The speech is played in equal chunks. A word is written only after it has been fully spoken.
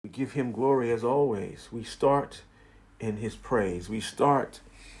give him glory as always. We start in his praise. We start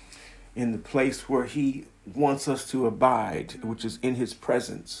in the place where he wants us to abide, which is in his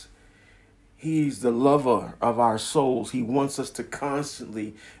presence. He's the lover of our souls. He wants us to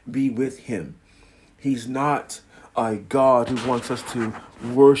constantly be with him. He's not a God who wants us to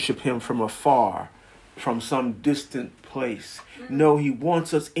worship him from afar, from some distant place. No, he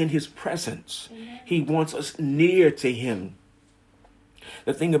wants us in his presence. He wants us near to him.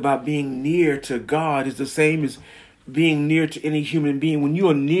 The thing about being near to God is the same as being near to any human being. When you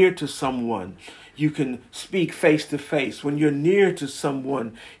are near to someone, you can speak face to face. When you're near to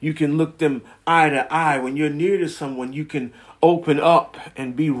someone, you can look them eye to eye. When you're near to someone, you can open up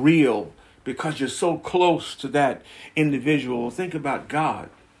and be real because you're so close to that individual. Think about God.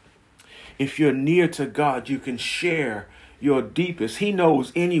 If you're near to God, you can share your deepest. He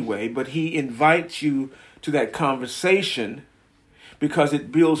knows anyway, but he invites you to that conversation because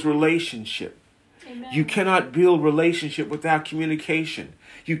it builds relationship. Amen. You cannot build relationship without communication.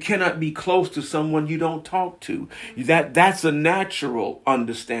 You cannot be close to someone you don't talk to. That's a natural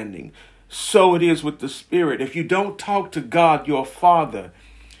understanding. So it is with the Spirit. If you don't talk to God, your Father,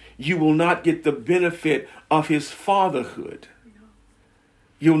 you will not get the benefit of his fatherhood.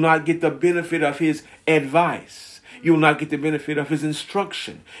 You'll not get the benefit of his advice. You'll not get the benefit of his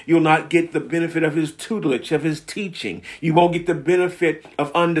instruction. You'll not get the benefit of his tutelage, of his teaching. You won't get the benefit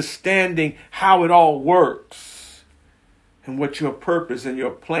of understanding how it all works and what your purpose and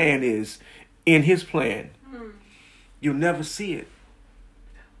your plan is in his plan. You'll never see it.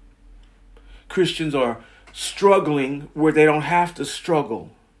 Christians are struggling where they don't have to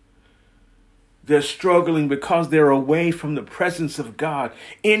struggle. They're struggling because they're away from the presence of God.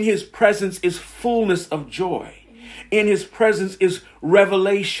 In his presence is fullness of joy. In his presence is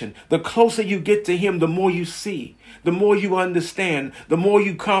revelation. The closer you get to him, the more you see, the more you understand, the more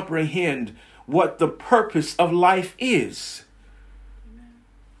you comprehend what the purpose of life is.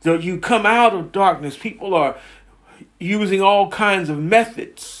 So you come out of darkness. People are using all kinds of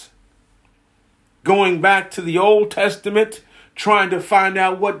methods, going back to the Old Testament, trying to find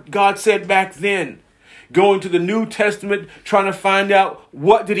out what God said back then, going to the New Testament, trying to find out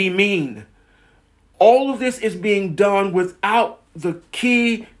what did he mean. All of this is being done without the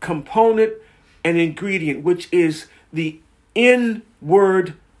key component and ingredient, which is the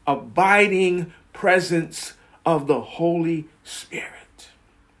inward abiding presence of the Holy Spirit.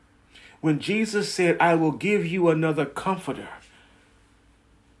 When Jesus said, I will give you another comforter,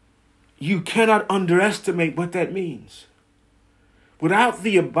 you cannot underestimate what that means. Without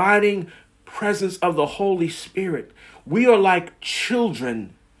the abiding presence of the Holy Spirit, we are like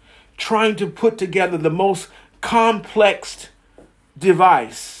children trying to put together the most complex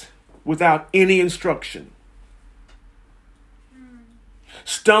device without any instruction.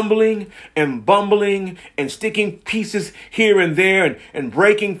 Stumbling and bumbling and sticking pieces here and there and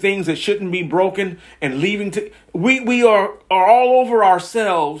breaking things that shouldn't be broken and leaving we are all over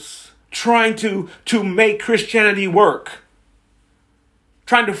ourselves trying to make Christianity work.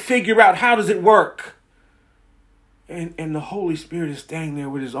 Trying to figure out how does it work. And the Holy Spirit is standing there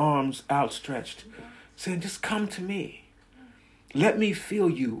with his arms outstretched, saying, just come to me. Let me feel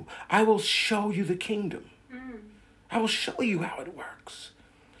you. I will show you the kingdom. I will show you how it works.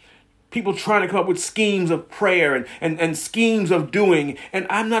 People trying to come up with schemes of prayer and schemes of doing. And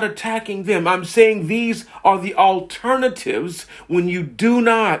I'm not attacking them. I'm saying these are the alternatives when you do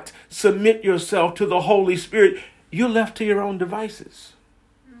not submit yourself to the Holy Spirit. You're left to your own devices.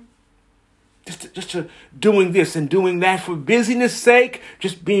 Just to doing this and doing that for busyness' sake,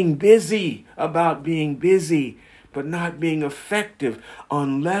 just being busy about being busy, but not being effective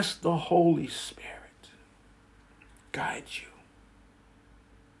unless the Holy Spirit guides you.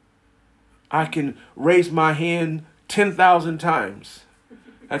 I can raise my hand 10,000 times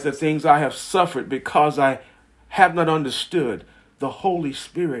at the things I have suffered because I have not understood. The Holy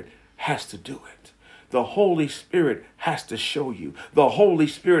Spirit has to do it. The Holy Spirit has to show you. The Holy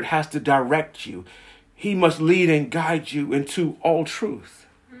Spirit has to direct you. He must lead and guide you into all truth.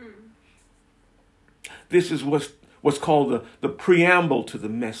 This is what's called the preamble to the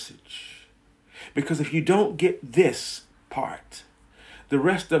message. Because if you don't get this part, the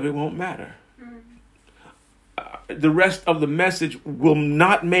rest of it won't matter. The rest of the message will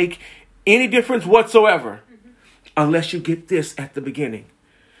not make any difference whatsoever unless you get this at the beginning.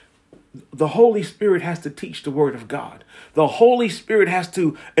 The Holy Spirit has to teach the Word of God. The Holy Spirit has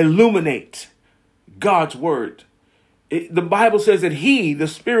to illuminate God's Word. The Bible says that he, the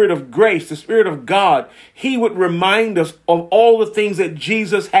Spirit of grace, the Spirit of God, he would remind us of all the things that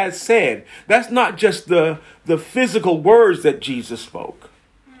Jesus has said. That's not just the physical words that Jesus spoke.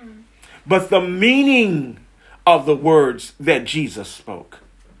 but the meaning of the words that Jesus spoke.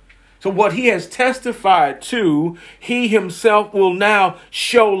 So what he has testified to, he himself will now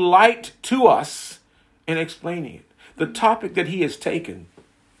show light to us in explaining it. The topic that he has taken,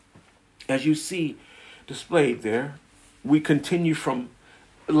 as you see displayed there, we continue from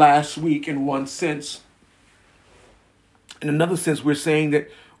last week in one sense. In another sense, we're saying that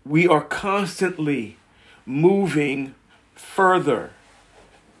we are constantly moving further.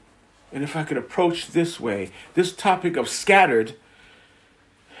 And if I could approach this way, this topic of scattered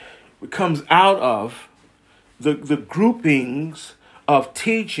comes out of the groupings of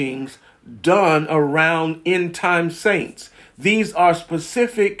teachings done around end time saints. These are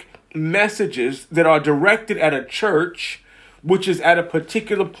specific messages that are directed at a church which is at a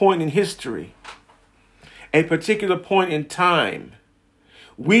particular point in history, a particular point in time.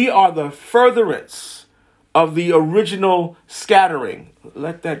 We are the furtherance of the original scattering.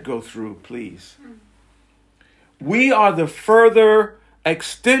 Let that go through, please. We are the further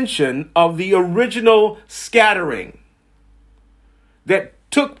extension of the original scattering that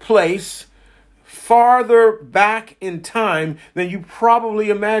took place farther back in time than you probably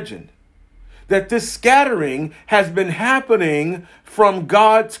imagined. That this scattering has been happening from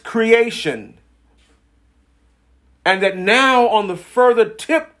God's creation. And that now on the further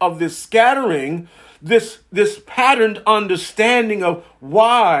tip of this scattering, this patterned understanding of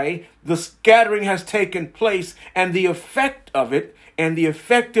why the scattering has taken place and the effect of it and the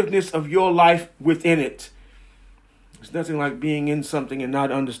effectiveness of your life within it. There's nothing like being in something and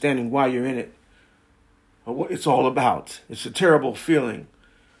not understanding why you're in it or what it's all about. It's a terrible feeling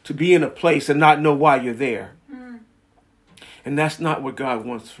to be in a place and not know why you're there. And that's not what God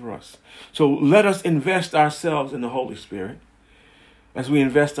wants for us. So let us invest ourselves in the Holy Spirit as we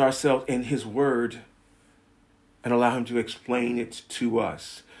invest ourselves in his word and allow him to explain it to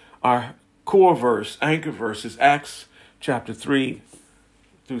us. Our core verse, anchor verse, is Acts chapter 3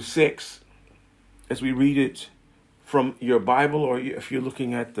 through 6. As we read it from your Bible, or if you're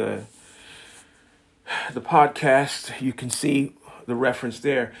looking at the podcast, you can see the reference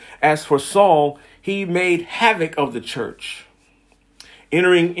there. As for Saul, he made havoc of the church,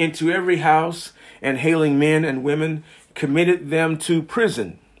 entering into every house and hailing men and women, committed them to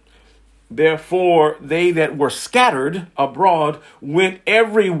prison. Therefore, they that were scattered abroad went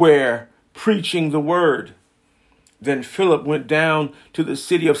everywhere preaching the word. Then Philip went down to the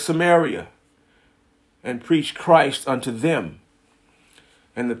city of Samaria and preached Christ unto them.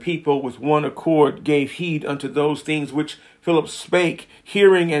 And the people with one accord gave heed unto those things which Philip spake,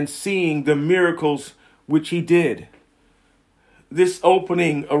 hearing and seeing the miracles which he did. This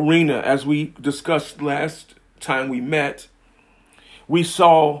opening arena, as we discussed last time we met, we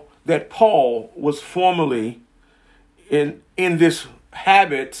saw that Paul was formerly in this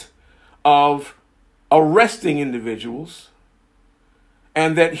habit of arresting individuals,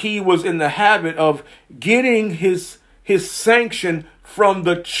 and that he was in the habit of getting his sanction from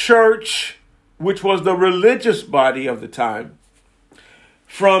the church, which was the religious body of the time,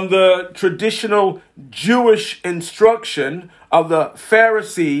 from the traditional Jewish instruction of the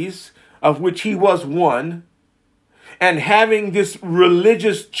Pharisees, of which he was one, and having this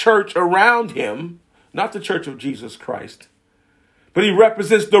religious church around him, not the church of Jesus Christ, but he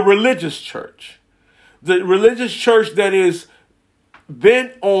represents the religious church. The religious church that is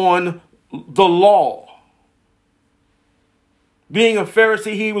bent on the law. Being a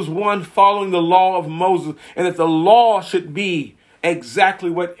Pharisee, he was one following the law of Moses, and that the law should be exactly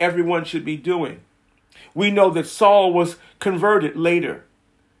what everyone should be doing. We know that Saul was converted later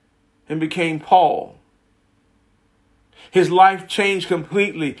and became Paul. His life changed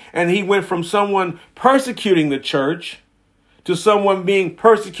completely, and he went from someone persecuting the church to someone being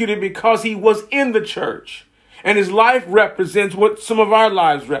persecuted because he was in the church. And his life represents what some of our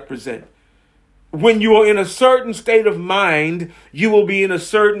lives represent. When you are in a certain state of mind, you will be in a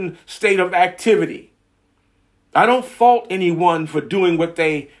certain state of activity. I don't fault anyone for doing what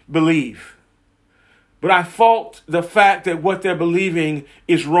they believe, but I fault the fact that what they're believing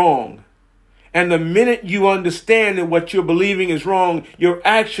is wrong. And the minute you understand that what you're believing is wrong, your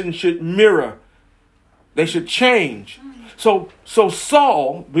actions should mirror. They should change. So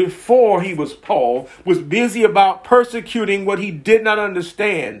Saul, before he was Paul, was busy about persecuting what he did not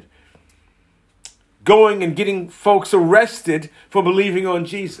understand. Going and getting folks arrested for believing on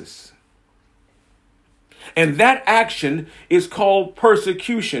Jesus. And that action is called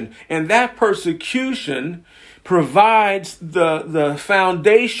persecution. And that persecution provides the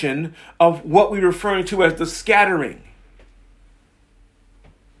foundation of what we're referring to as the scattering.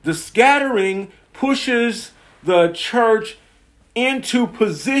 The scattering pushes the church into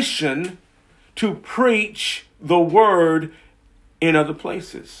position to preach the word in other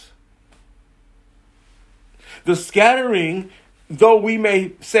places. The scattering, though we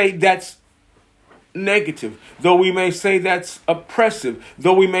may say that's negative, though we may say that's oppressive,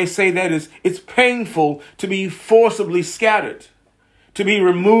 though we may say that it's painful to be forcibly scattered, to be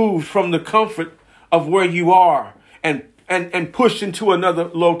removed from the comfort of where you are and pushed into another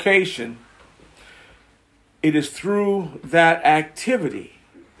location. It is through that activity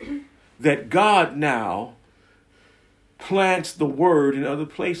that God now plants the word in other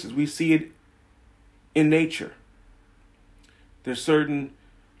places. We see it in nature. There's certain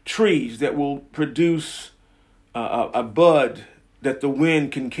trees that will produce a bud that the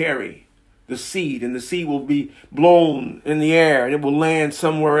wind can carry the seed, and the seed will be blown in the air and it will land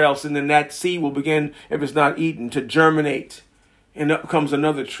somewhere else, and then that seed will begin, if it's not eaten, to germinate, and up comes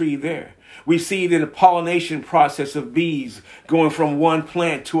another tree there. We see it in the pollination process of bees going from one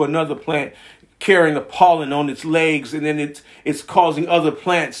plant to another plant, carrying the pollen on its legs, and then it's causing other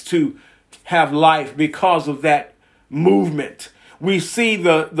plants to have life because of that movement. We see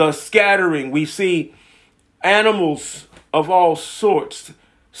the scattering. We see animals of all sorts,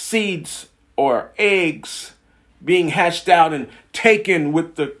 seeds or eggs being hatched out and taken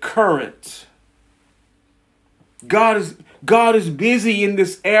with the current. God is busy in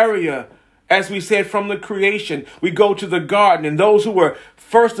this area. As we said, from the creation, we go to the garden, and those who were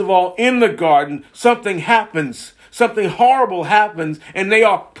first of all in the garden, something happens, something horrible happens, and they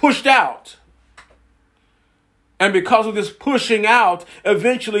are pushed out. And because of this pushing out,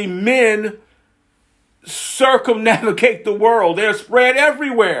 eventually men circumnavigate the world. They're spread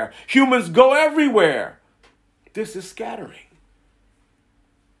everywhere. Humans go everywhere. This is scattering.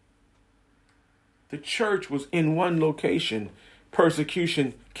 The church was in one location.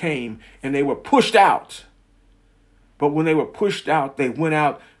 Persecution came and they were pushed out. But when they were pushed out, they went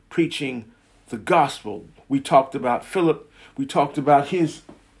out preaching the gospel. We talked about Philip. We talked about his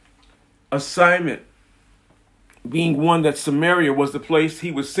assignment being one that Samaria was the place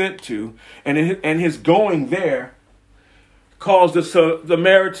he was sent to. And his going there caused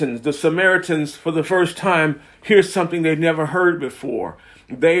the Samaritans for the first time hear something they'd never heard before.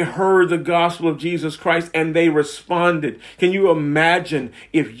 They heard the gospel of Jesus Christ and they responded. Can you imagine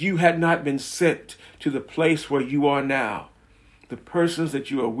if you had not been sent to the place where you are now? The persons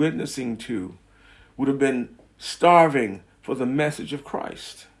that you are witnessing to would have been starving for the message of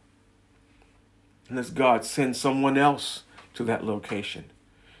Christ. Unless God sends someone else to that location.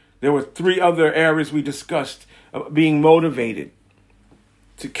 There were 3 other areas we discussed: being motivated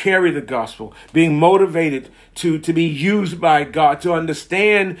to carry the gospel, being motivated to be used by God, to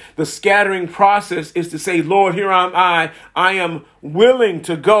understand the scattering process is to say, Lord, here am I am willing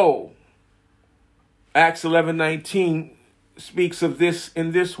to go. Acts 11:19 speaks of this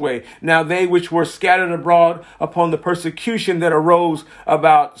in this way. Now they which were scattered abroad upon the persecution that arose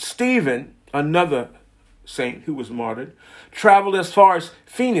about Stephen, another saint who was martyred, traveled as far as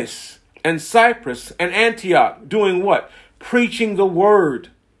Phoenix and Cyprus and Antioch, doing what? Preaching the word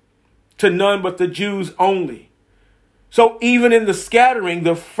to none but the Jews only. So even in the scattering,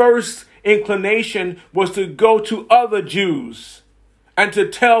 the first inclination was to go to other Jews and to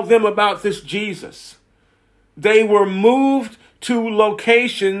tell them about this Jesus. They were moved to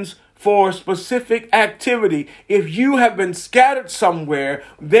locations for specific activity. If you have been scattered somewhere,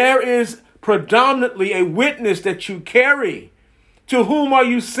 there is predominantly a witness that you carry. To whom are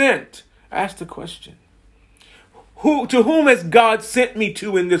you sent? Ask the question. To whom has God sent me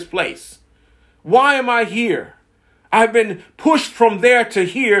to in this place? Why am I here? I've been pushed from there to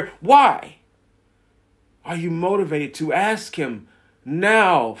here. Why? Are you motivated to ask him,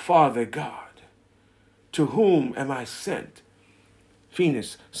 now, Father God, to whom am I sent?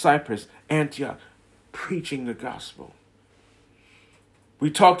 Phoenix, Cyprus, Antioch, preaching the gospel. We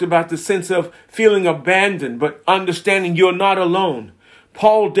talked about the sense of feeling abandoned, but understanding you're not alone.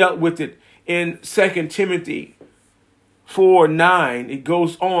 Paul dealt with it in 2 Timothy 4:9. It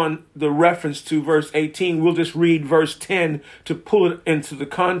goes on the reference to verse 18. We'll just read verse 10 to pull it into the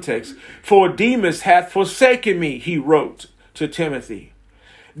context. For Demas hath forsaken me, he wrote to Timothy.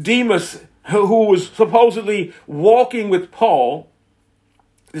 Demas, who was supposedly walking with Paul,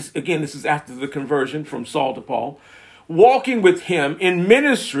 this is after the conversion from Saul to Paul, walking with him in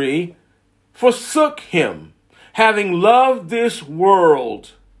ministry, forsook him, having loved this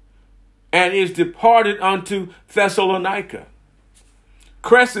world, and is departed unto Thessalonica.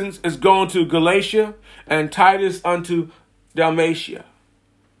 Crescens is gone to Galatia, and Titus unto Dalmatia.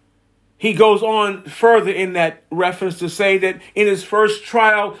 He goes on further in that reference to say that in his first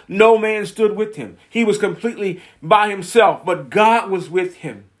trial, no man stood with him. He was completely by himself, but God was with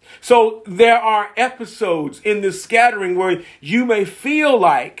him. So there are episodes in this scattering where you may feel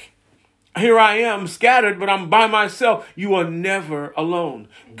like, here I am scattered, but I'm by myself. You are never alone.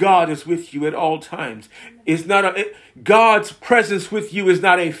 God is with you at all times. God's presence with you is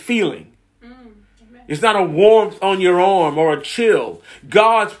not a feeling. It's not a warmth on your arm or a chill.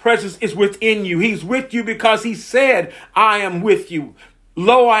 God's presence is within you. He's with you because he said, I am with you.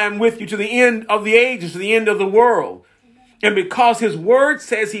 Lo, I am with you to the end of the ages, to the end of the world. And because his word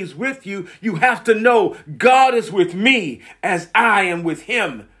says he's with you, you have to know God is with me as I am with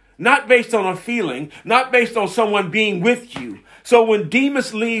him. Not based on a feeling, not based on someone being with you. So when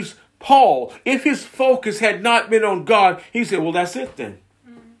Demas leaves Paul, if his focus had not been on God, he said, well, that's it then.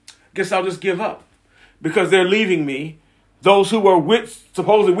 Guess I'll just give up. Because they're leaving me. Those who were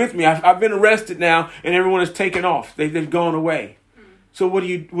supposedly with me, I've been arrested now, and everyone has taken off. They've gone away. So what do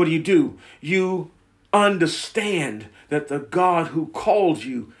you do? You understand that the God who called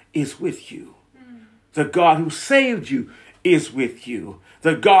you is with you. The God who saved you is with you.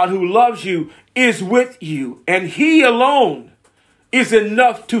 The God who loves you is with you. And he alone is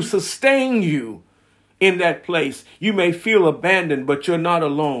enough to sustain you in that place. You may feel abandoned, but you're not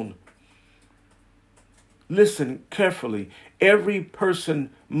alone. Listen carefully. Every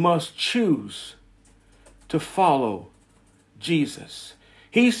person must choose to follow Jesus.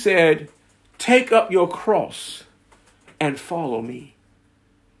 He said, take up your cross and follow me.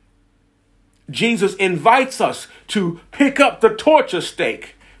 Jesus invites us to pick up the torture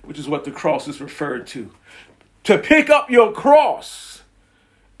stake, which is what the cross is referred to pick up your cross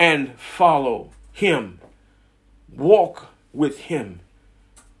and follow him. Walk with him.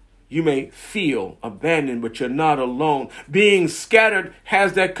 You may feel abandoned, but you're not alone. Being scattered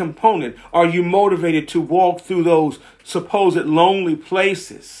has that component. Are you motivated to walk through those supposed lonely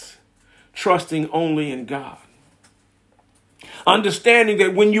places, trusting only in God? Understanding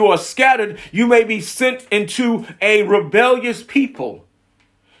that when you are scattered, you may be sent into a rebellious people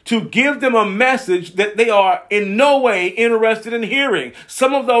to give them a message that they are in no way interested in hearing.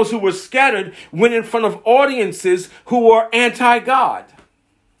 Some of those who were scattered went in front of audiences who were anti-God.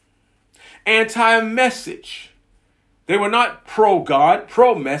 Anti-message. They were not pro-God,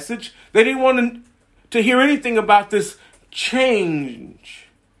 pro-message. They didn't want to hear anything about this transformation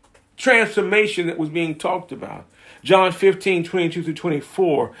that was being talked about. John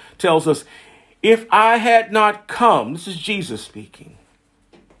 15:22-24 tells us, if I had not come, this is Jesus speaking,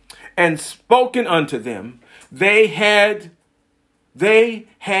 and spoken unto them, they had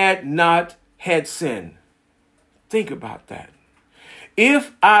not had sin. Think about that.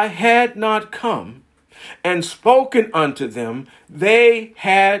 If I had not come and spoken unto them, they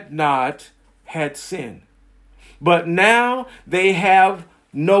had not had sin. But now they have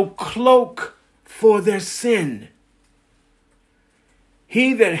no cloak for their sin.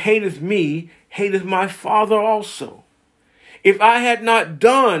 He that hateth me, hateth my Father also. If I had not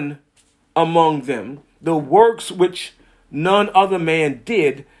done among them the works which none other man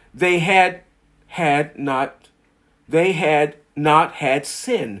did, they had not had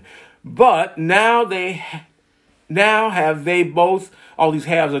sin. But now have they both, all these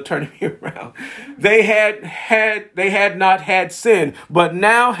halves are turning me around. They had not had sin, but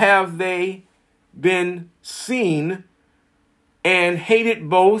now have they been seen and hated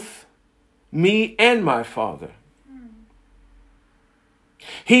both me and my Father.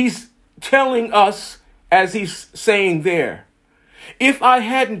 He's telling us, as he's saying there, if I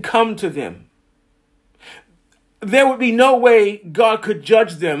hadn't come to them, there would be no way God could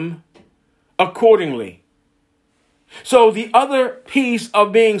judge them accordingly. So the other piece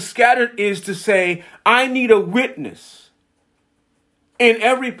of being scattered is to say, I need a witness in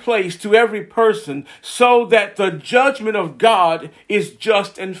every place to every person so that the judgment of God is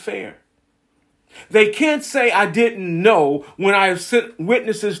just and fair. They can't say I didn't know when I have sent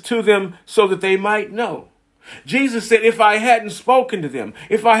witnesses to them so that they might know. Jesus said, if I hadn't spoken to them,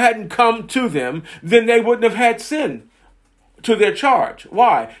 if I hadn't come to them, then they wouldn't have had sin to their charge.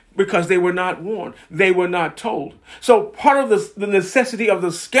 Why? Because they were not warned. They were not told. So part of the necessity of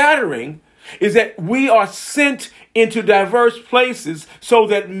the scattering is that we are sent into diverse places so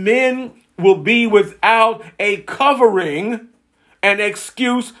that men will be without a covering and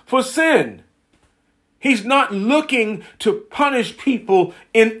excuse for sin. He's not looking to punish people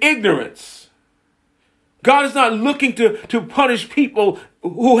in ignorance. God is not looking to punish people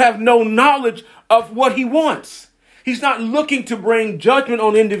who have no knowledge of what he wants. He's not looking to bring judgment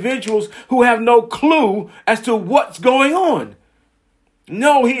on individuals who have no clue as to what's going on.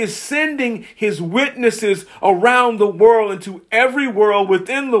 No, he is sending his witnesses around the world, into every world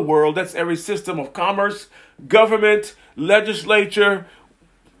within the world. That's every system of commerce, government, legislature,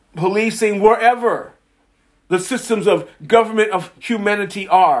 policing, wherever the systems of government of humanity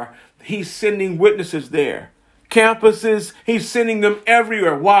are. He's sending witnesses there. Campuses, he's sending them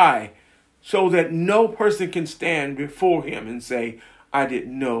everywhere. Why? So that no person can stand before him and say, I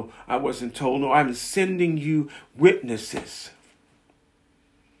didn't know, I wasn't told. No, I'm sending you witnesses,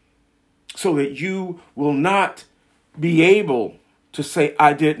 so that you will not be able to say,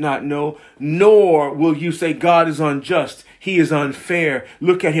 I did not know, nor will you say, God is unjust. He is unfair.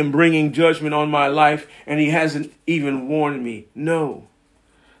 Look at him bringing judgment on my life, and he hasn't even warned me. No.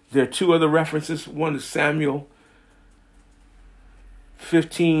 There are two other references. One is Samuel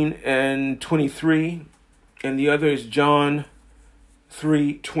 15 and 23, and the other is John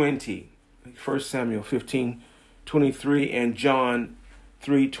 3:20. 1 Samuel 15:23 and John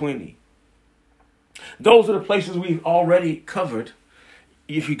 3:20. Those are the places we've already covered.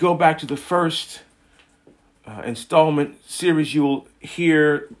 If you go back to the first installment series, you'll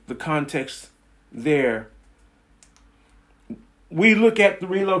hear the context there. We look at the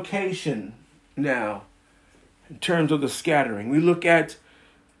relocation now in terms of the scattering. We look at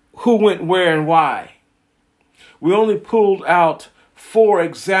who went where and why. We only pulled out 4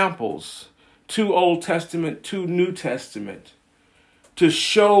 examples, 2 Old Testament, 2 New Testament, to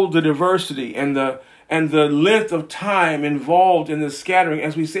show the diversity and the length of time involved in the scattering.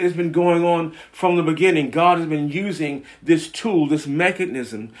 As we said, it's been going on from the beginning. God has been using this tool, this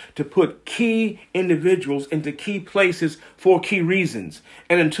mechanism, to put key individuals into key places for key reasons.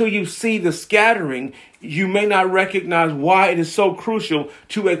 And until you see the scattering, you may not recognize why it is so crucial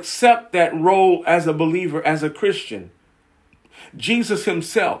to accept that role as a believer, as a Christian. Jesus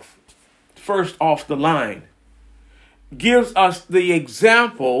himself, first off the line, gives us the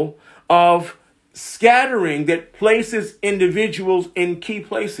example of scattering that places individuals in key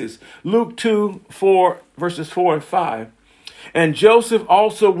places. Luke 2:4, verses 4 and 5. And Joseph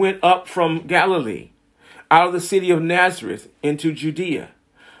also went up from Galilee, out of the city of Nazareth, into Judea,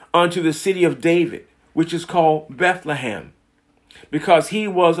 unto the city of David, which is called Bethlehem, because he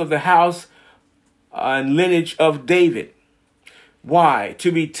was of the house and lineage of David. Why?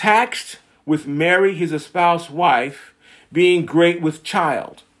 To be taxed with Mary, his espoused wife, being great with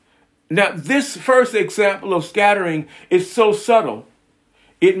child. Now, this first example of scattering is so subtle,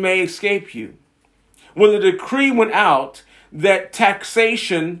 it may escape you. When the decree went out that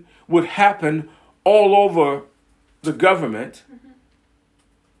taxation would happen all over the government,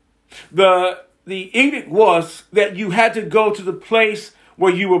 the edict was that you had to go to the place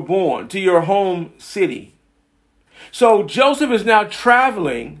where you were born, to your home city. So Joseph is now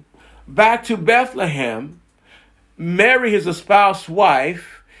traveling back to Bethlehem. Mary, his espoused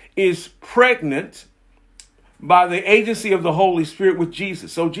wife, is pregnant by the agency of the Holy Spirit with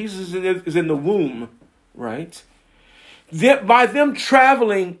Jesus. So Jesus is in the womb, right? By them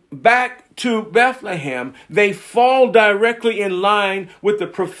traveling back to Bethlehem, they fall directly in line with the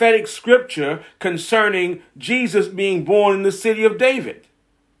prophetic scripture concerning Jesus being born in the city of David.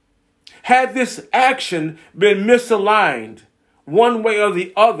 Had this action been misaligned one way or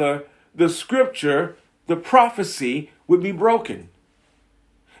the other, the scripture, the prophecy would be broken.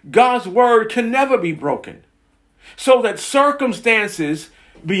 God's word can never be broken. So that circumstances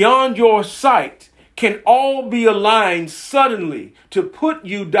beyond your sight can all be aligned suddenly to put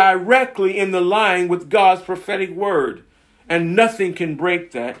you directly in the line with God's prophetic word. And nothing can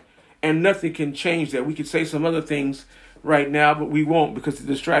break that, and nothing can change that. We could say some other things right now, but we won't, because the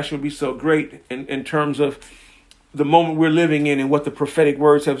distraction would be so great in terms of the moment we're living in and what the prophetic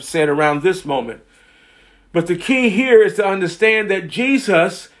words have said around this moment. But the key here is to understand that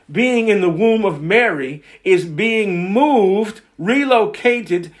Jesus, being in the womb of Mary, is being moved,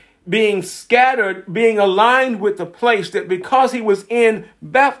 relocated, being scattered, being aligned with the place that because he was in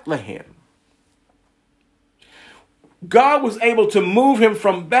Bethlehem, God was able to move him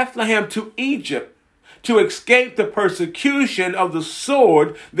from Bethlehem to Egypt to escape the persecution of the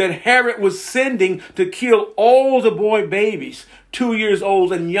sword that Herod was sending to kill all the boy babies, 2 years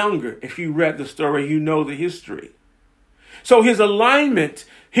old and younger. If you read the story, you know the history. So his alignment,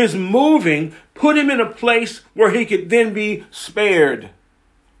 his moving, put him in a place where he could then be spared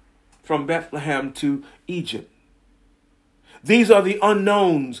from Bethlehem to Egypt. These are the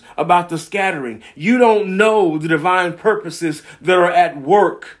unknowns about the scattering. You don't know the divine purposes that are at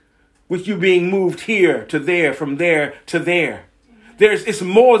work with you being moved here to there, from there to there. It's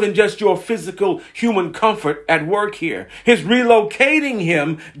more than just your physical human comfort at work here. His relocating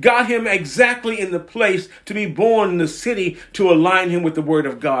him got him exactly in the place to be born in the city to align him with the word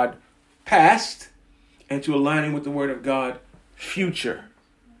of God past and to align him with the word of God future.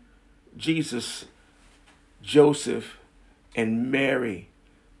 Jesus, Joseph, and Mary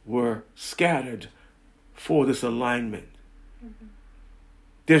were scattered for this alignment.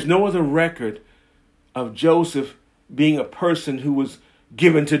 There's no other record of Joseph being a person who was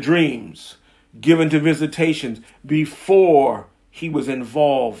given to dreams, given to visitations before he was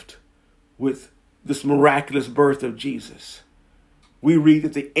involved with this miraculous birth of Jesus. We read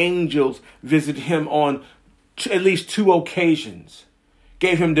that the angels visited him on at least 2 occasions,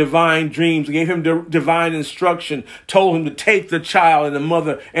 gave him divine dreams, gave him divine instruction, told him to take the child and the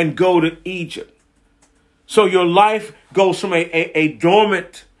mother and go to Egypt. So your life goes from a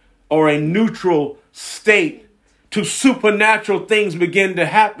dormant or a neutral state to supernatural things begin to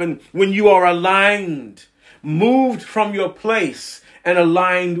happen when you are aligned, moved from your place and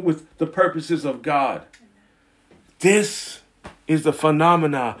aligned with the purposes of God. This is the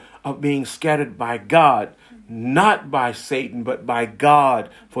phenomena of being scattered by God, not by Satan, but by God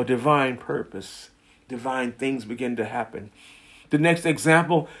for divine purpose. Divine things begin to happen. The next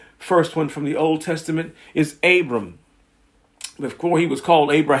example, first one from the Old Testament, is Abram. Before he was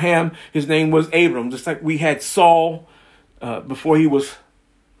called Abraham, his name was Abram. Just like we had Saul, before he was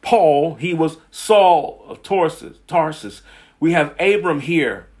Paul, he was Saul of Tarsus. We have Abram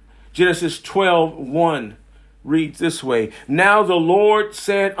here. Genesis 12:1 reads this way. Now the Lord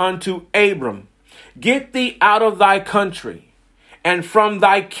said unto Abram, get thee out of thy country, and from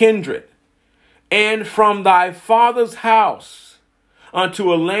thy kindred, and from thy father's house,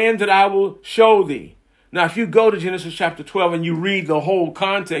 unto a land that I will show thee. Now, if you go to Genesis chapter 12 and you read the whole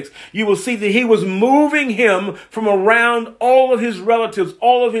context, you will see that he was moving him from around all of his relatives,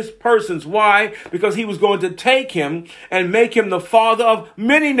 all of his persons. Why? Because he was going to take him and make him the father of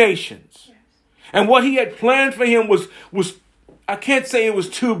many nations. Yes. And what he had planned for him was, I can't say it was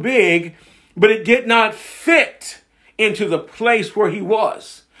too big, but it did not fit into the place where he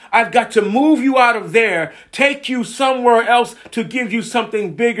was. I've got to move you out of there, take you somewhere else to give you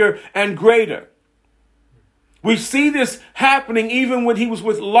something bigger and greater. We see this happening even when he was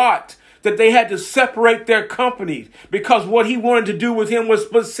with Lot, that they had to separate their companies because what he wanted to do with him was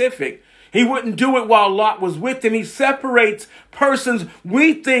specific. He wouldn't do it while Lot was with him. He separates persons.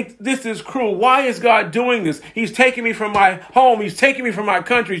 We think this is cruel. Why is God doing this? He's taking me from my home. He's taking me from my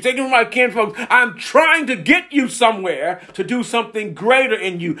country. He's taking me from my kinfolk. I'm trying to get you somewhere to do something greater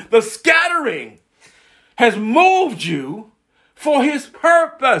in you. The scattering has moved you for his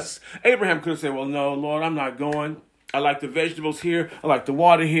purpose. Abraham could have said, well, no, Lord, I'm not going. I like the vegetables here. I like the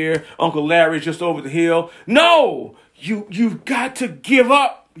water here. Uncle Larry's just over the hill. No, you've got to give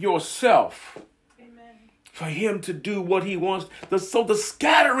up yourself. Amen. For him to do what he wants. So the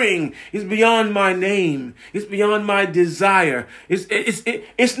scattering is beyond my name. It's beyond my desire.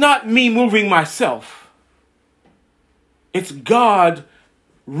 It's not me moving myself. It's God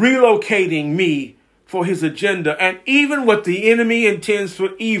relocating me for his agenda, and even what the enemy intends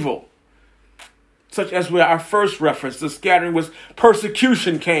for evil. Such as where our first reference, the scattering was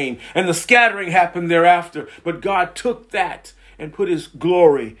persecution came, and the scattering happened thereafter. But God took that and put his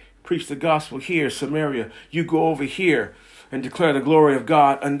glory, preach the gospel here, Samaria. You go over here and declare the glory of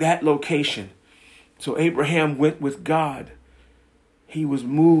God on that location. So Abraham went with God. He was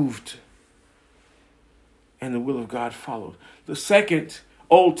moved, and the will of God followed. The second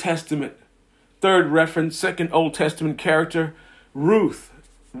Old Testament, third reference, second Old Testament character, Ruth.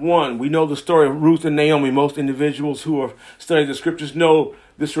 1. We know the story of Ruth and Naomi. Most individuals who have studied the scriptures know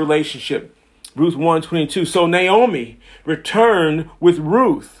this relationship. Ruth 1:22. So Naomi returned with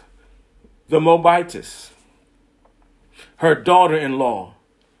Ruth, the Moabitess, her daughter-in-law,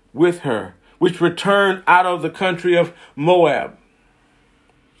 with her, which returned out of the country of Moab.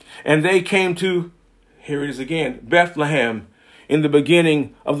 And they came to, here it is again, Bethlehem, in the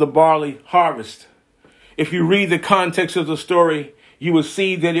beginning of the barley harvest. If you read the context of the story, you will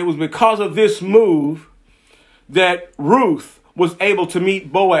see that it was because of this move that Ruth was able to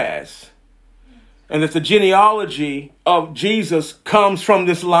meet Boaz. And that the genealogy of Jesus comes from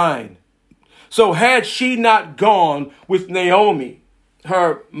this line. So had she not gone with Naomi,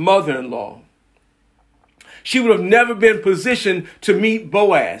 her mother-in-law, she would have never been positioned to meet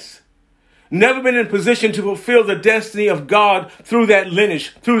Boaz. Never been in position to fulfill the destiny of God through that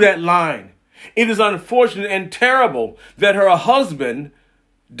lineage, through that line. It is unfortunate and terrible that her husband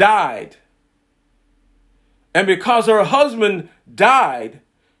died. And because her husband died,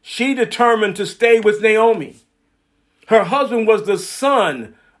 she determined to stay with Naomi. Her husband was the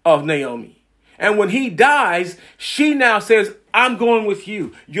son of Naomi. And when he dies, she now says, I'm going with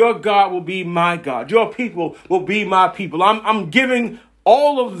you. Your God will be my God. Your people will be my people. I'm giving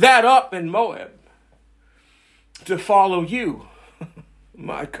all of that up in Moab to follow you.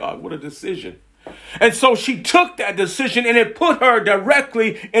 My God, what a decision. And so she took that decision, and it put her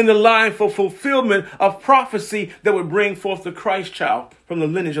directly in the line for fulfillment of prophecy that would bring forth the Christ child from the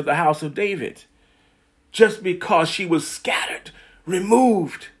lineage of the house of David. Just because she was scattered,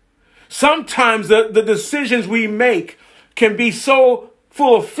 removed. Sometimes the decisions we make can be so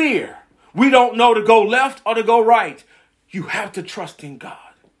full of fear. We don't know to go left or to go right. You have to trust in God.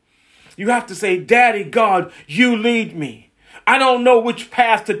 You have to say, Daddy God, you lead me. I don't know which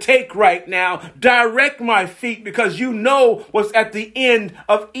path to take right now. Direct my feet, because you know what's at the end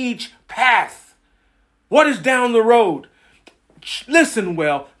of each path. What is down the road? Listen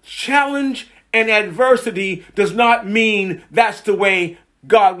well, challenge and adversity does not mean that's the way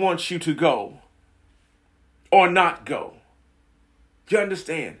God wants you to go or not go. Do you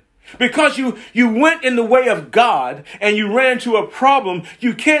understand? Because you went in the way of God and you ran into a problem,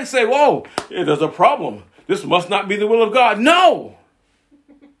 you can't say, whoa, there's a problem. This must not be the will of God. No.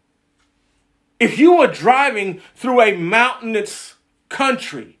 If you are driving through a mountainous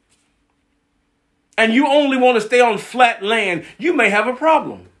country and you only want to stay on flat land, you may have a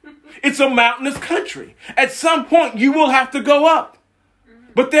problem. It's a mountainous country. At some point, you will have to go up.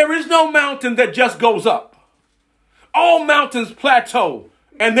 But there is no mountain that just goes up. All mountains plateau,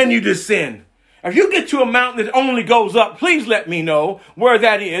 and then you descend. If you get to a mountain that only goes up, please let me know where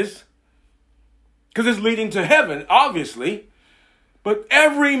that is. Because it's leading to heaven, obviously. But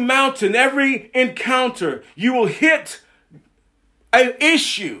every mountain, every encounter, you will hit an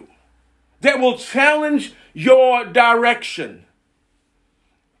issue that will challenge your direction.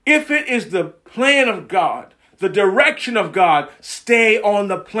 If it is the plan of God, the direction of God, stay on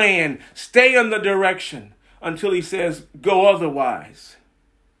the plan, stay on the direction until he says, go otherwise.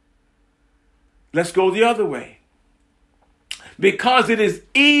 Let's go the other way. Because it is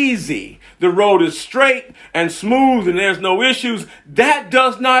easy, the road is straight and smooth and there's no issues, that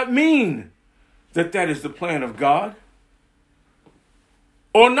does not mean that that is the plan of God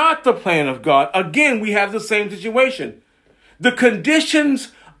or not the plan of God. Again, we have the same situation. The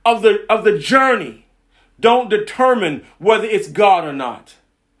conditions of the journey don't determine whether it's God or not.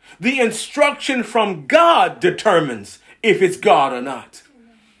 The instruction from God determines if it's God or not.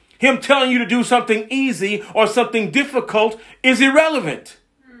 Him telling you to do something easy or something difficult is irrelevant.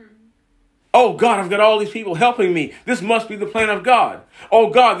 Oh, God, I've got all these people helping me. This must be the plan of God.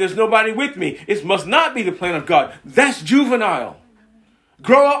 Oh, God, there's nobody with me. It must not be the plan of God. That's juvenile.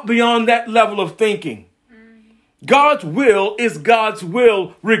 Grow up beyond that level of thinking. God's will is God's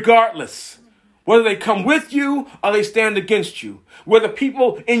will regardless. Whether they come with you or they stand against you. Whether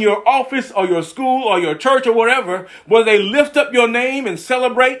people in your office or your school or your church or whatever, whether they lift up your name and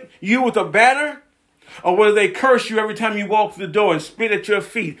celebrate you with a banner, or whether they curse you every time you walk through the door and spit at your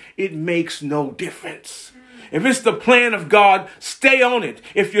feet, it makes no difference. If it's the plan of God, stay on it.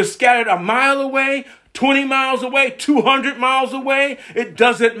 If you're scattered a mile away, 20 miles away, 200 miles away, it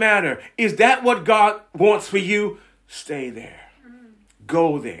doesn't matter. Is that what God wants for you? Stay there.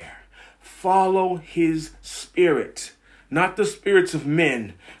 Go there. Follow his spirit, not the spirits of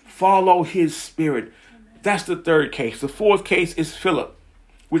men. Follow his spirit. That's the third case. The fourth case is Philip,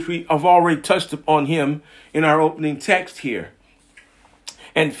 which we have already touched upon him in our opening text here.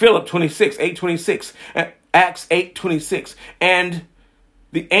 And Philip 8:26, Acts 8:26. And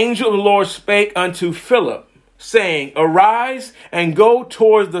the angel of the Lord spake unto Philip, saying, Arise and go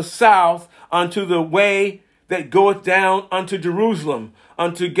towards the south unto the way that goeth down unto Jerusalem,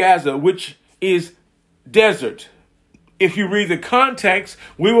 unto Gaza, which is desert. If you read the context,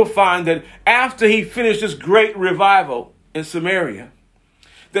 we will find that after he finished this great revival in Samaria,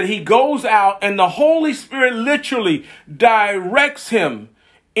 that he goes out and the Holy Spirit literally directs him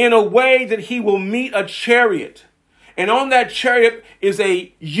in a way that he will meet a chariot. And on that chariot is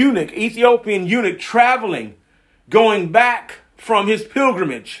a eunuch, Ethiopian eunuch, traveling, going back from his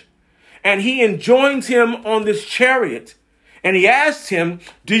pilgrimage. And he enjoins him on this chariot. And he asked him,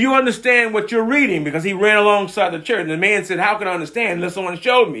 do you understand what you're reading? Because he ran alongside the chariot. And the man said, how can I understand unless someone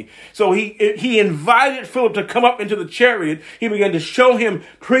showed me? So he invited Philip to come up into the chariot. He began to show him,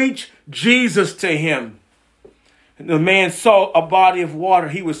 preach Jesus to him. And the man saw a body of water.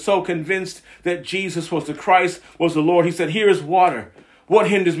 He was so convinced that Jesus was the Christ, was the Lord. He said, here is water. What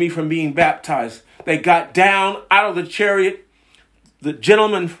hinders me from being baptized? They got down out of the chariot. The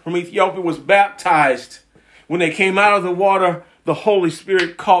gentleman from Ethiopia was baptized. When they came out of the water, the Holy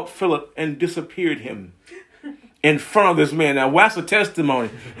Spirit caught Philip and disappeared him. in front of this man. Now, that's a testimony.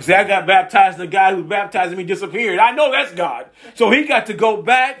 See, I got baptized, and the guy who baptized me disappeared. I know that's God. So he got to go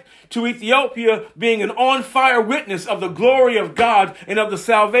back to Ethiopia being an on-fire witness of the glory of God and of the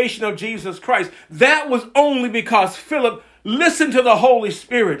salvation of Jesus Christ. That was only because Philip listened to the Holy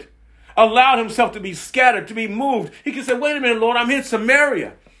Spirit, allowed himself to be scattered, to be moved. He could say, wait a minute, Lord, I'm in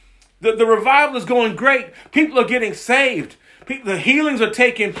Samaria. The revival is going great. People are getting saved. The healings are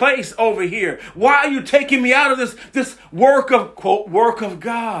taking place over here. Why are you taking me out of this work of, quote, work of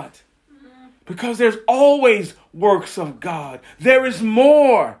God? Because there's always works of God. There is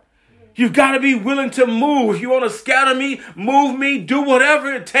more. You've got to be willing to move. If you want to scatter me, move me, do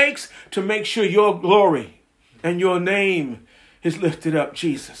whatever it takes to make sure your glory and your name is lifted up,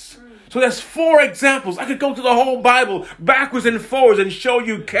 Jesus. So that's 4 examples. I could go through the whole Bible backwards and forwards and show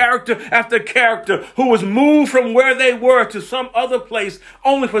you character after character who was moved from where they were to some other place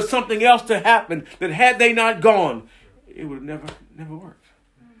only for something else to happen that had they not gone, it would have never worked.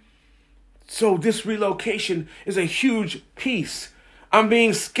 So this relocation is a huge piece. I'm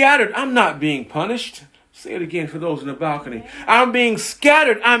being scattered. I'm not being punished. Say it again for those in the balcony. I'm being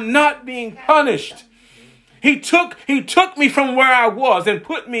scattered. I'm not being punished. He took me from where I was and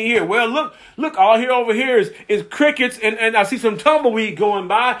put me here. Well, look, all here over here is crickets and I see some tumbleweed going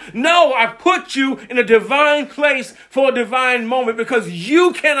by. No, I put you in a divine place for a divine moment because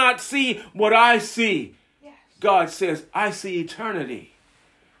you cannot see what I see. Yes. God says, I see eternity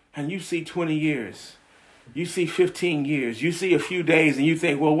and you see 20 years. You see 15 years. You see a few days and you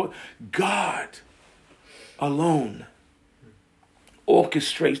think, well, what? God alone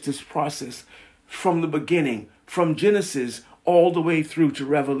orchestrates this process from the beginning, from Genesis all the way through to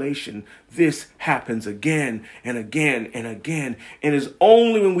Revelation. This happens again and again and again. And it's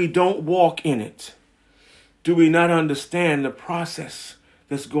only when we don't walk in it do we not understand the process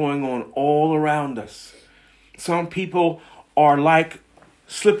that's going on all around us. Some people are like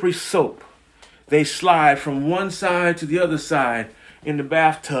slippery soap. They slide from one side to the other side in the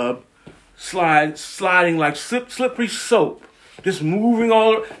bathtub, sliding like slippery soap. Just moving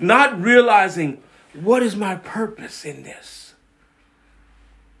all, not realizing, what is my purpose in this?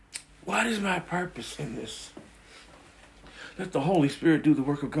 What is my purpose in this? Let the Holy Spirit do the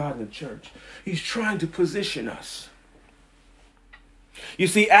work of God in the church. He's trying to position us. You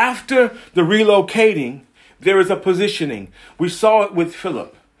see, after the relocating, there is a positioning. We saw it with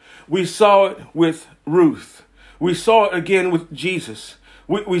Philip. We saw it with Ruth. We saw it again with Jesus.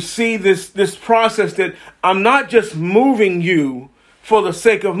 We see this process that I'm not just moving you for the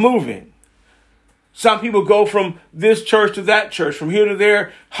sake of moving. Some people go from this church to that church, from here to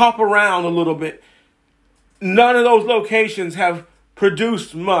there, hop around a little bit. None of those locations have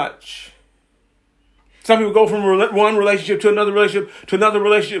produced much. Some people go from one relationship to another relationship to another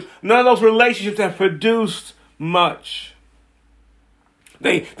relationship. None of those relationships have produced much.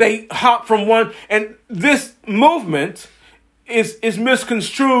 They hop from one, and this movement is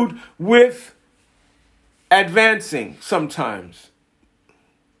misconstrued with advancing sometimes.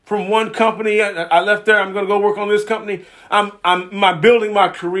 From one company, I left there, I'm going to go work on this company. I'm building my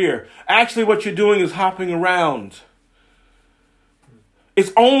career. Actually, what you're doing is hopping around.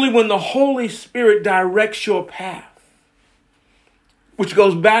 It's only when the Holy Spirit directs your path, which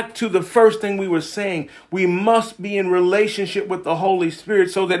goes back to the first thing we were saying. We must be in relationship with the Holy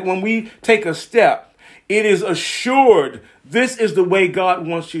Spirit so that when we take a step, it is assured this is the way God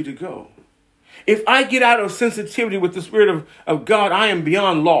wants you to go. If I get out of sensitivity with the Spirit of God, I am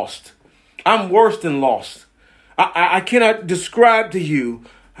beyond lost. I'm worse than lost. I cannot describe to you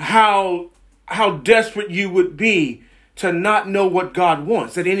how desperate you would be to not know what God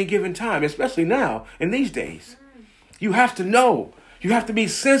wants at any given time, especially now in these days. You have to know. You have to be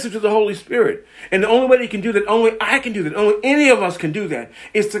sensitive to the Holy Spirit. And the only way you can do that, only I can do that, only any of us can do that,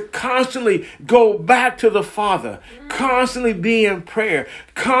 is to constantly go back to the Father, constantly be in prayer,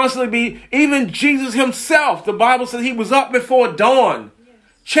 constantly be, even Jesus himself, the Bible says he was up before dawn,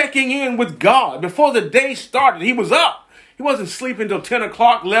 checking in with God. Before the day started, he was up. He wasn't sleeping until 10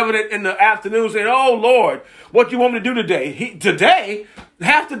 o'clock, 11 in the afternoon, saying, oh, Lord, what do you want me to do today? Today,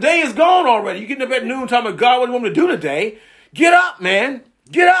 half the day is gone already. You're getting up at noon talking about, God, what do you want me to do today? Get up, man.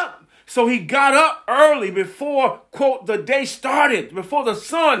 Get up. So he got up early before, quote, the day started, before the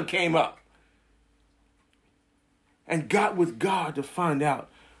sun came up. And got with God to find out,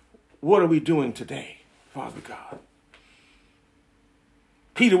 what are we doing today, Father God?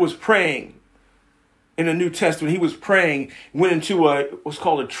 Peter was praying in the New Testament. He was praying, went into what's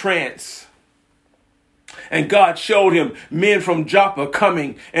called a trance. And God showed him men from Joppa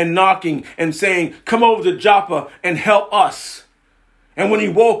coming and knocking and saying, come over to Joppa and help us. And when he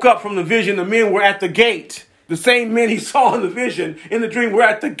woke up from the vision, the men were at the gate. The same men he saw in the vision, in the dream, were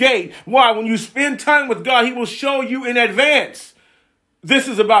at the gate. Why? When you spend time with God, he will show you in advance. This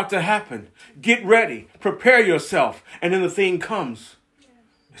is about to happen. Get ready. Prepare yourself. And then the thing comes.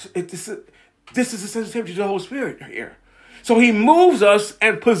 This is the sensitivity to the Holy Spirit here. So he moves us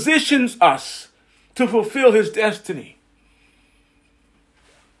and positions us to fulfill his destiny.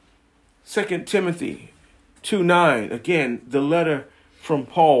 2 Timothy 2:9, again, the letter from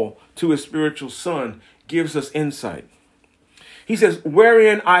Paul to his spiritual son gives us insight. He says,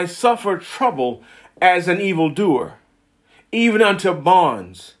 wherein I suffer trouble as an evildoer, even unto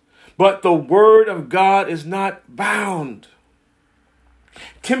bonds, but the word of God is not bound.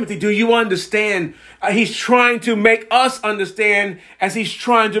 Timothy, do you understand? He's trying to make us understand as he's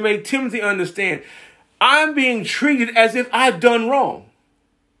trying to make Timothy understand. I'm being treated as if I've done wrong.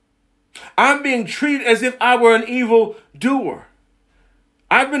 I'm being treated as if I were an evil doer.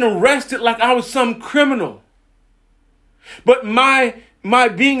 I've been arrested like I was some criminal. But my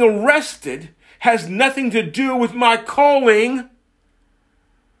being arrested has nothing to do with my calling.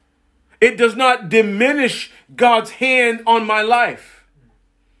 It does not diminish God's hand on my life.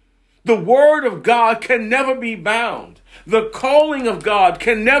 The word of God can never be bound. The calling of God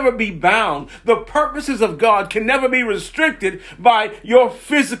can never be bound. The purposes of God can never be restricted by your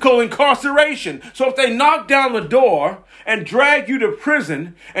physical incarceration. So if they knock down the door and drag you to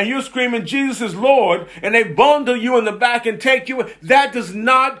prison and you're screaming, Jesus is Lord, and they bundle you in the back and take you, that does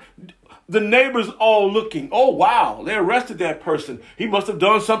not, the neighbors all looking, oh, wow, they arrested that person. He must have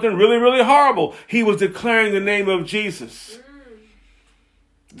done something really, really horrible. He was declaring the name of Jesus.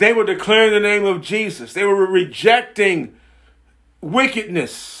 They were declaring the name of Jesus. They were rejecting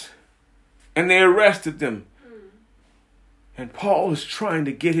wickedness, and they arrested them. And Paul is trying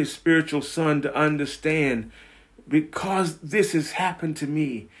to get his spiritual son to understand, because this has happened to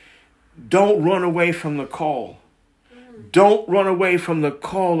me, don't run away from the call. Don't run away from the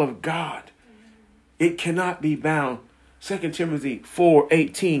call of God. It cannot be bound. 2 Timothy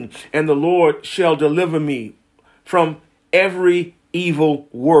 4:18, and the Lord shall deliver me from every evil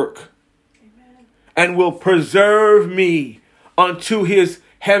work, amen, and will preserve me unto his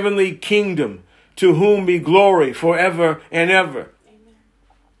heavenly kingdom, to whom be glory forever and ever. Amen.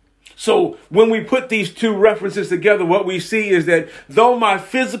 So when we put these two references together, what we see is that though my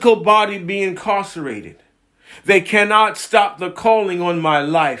physical body be incarcerated, they cannot stop the calling on my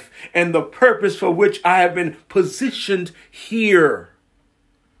life and the purpose for which I have been positioned here.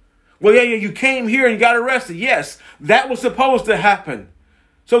 Well, yeah, you came here and you got arrested. Yes, that was supposed to happen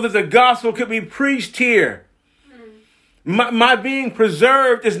so that the gospel could be preached here. My being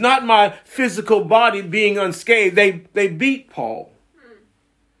preserved is not my physical body being unscathed. They beat Paul.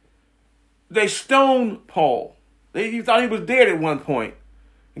 They stoned Paul. They thought he was dead at one point.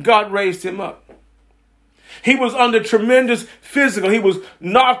 God raised him up. He was under tremendous physical. He was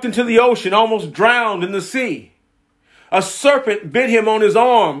knocked into the ocean, almost drowned in the sea. A serpent bit him on his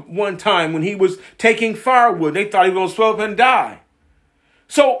arm one time when he was taking firewood. They thought he was going to swell up and die.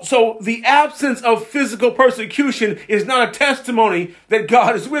 So the absence of physical persecution is not a testimony that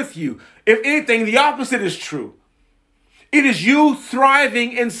God is with you. If anything, the opposite is true. It is you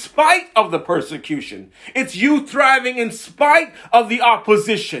thriving in spite of the persecution. It's you thriving in spite of the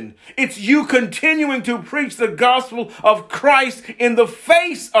opposition. It's you continuing to preach the gospel of Christ in the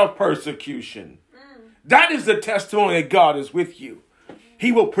face of persecution. That is the testimony that God is with you.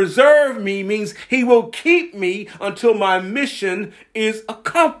 He will preserve me means he will keep me until my mission is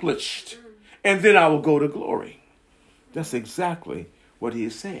accomplished. And then I will go to glory. That's exactly what he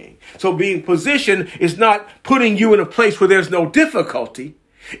is saying. So being positioned is not putting you in a place where there's no difficulty.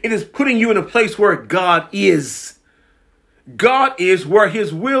 It is putting you in a place where God is. God is where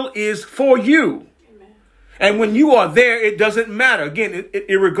his will is for you. And when you are there, it doesn't matter. Again,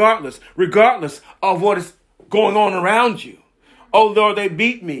 regardless of what is going on around you. Oh, Lord, they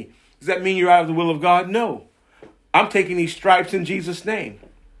beat me. Does that mean you're out of the will of God? No. I'm taking these stripes in Jesus' name.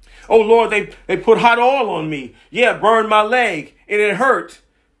 Oh, Lord, they put hot oil on me. Yeah, burned my leg and it hurt.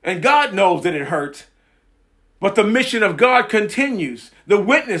 And God knows that it hurt. But the mission of God continues. The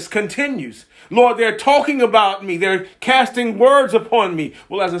witness continues. Lord, they're talking about me. They're casting words upon me.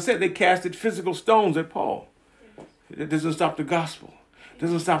 Well, as I said, they casted physical stones at Paul. It doesn't stop the gospel. It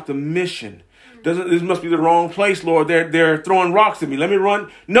doesn't stop the mission. This must be the wrong place, Lord. They're throwing rocks at me. Let me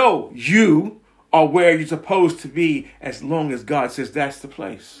run. No, you are where you're supposed to be as long as God says that's the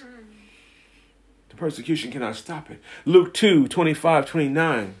place. The persecution cannot stop it. Luke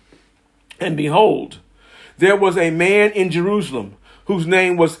 2:25-29. And behold, there was a man in Jerusalem whose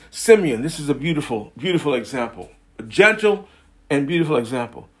name was Simeon. This is a beautiful, beautiful example. A gentle and beautiful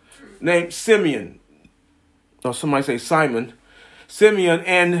example. Named Simeon. or somebody say Simon, Simeon,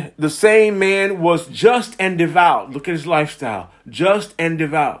 and the same man was just and devout. Look at his lifestyle. Just and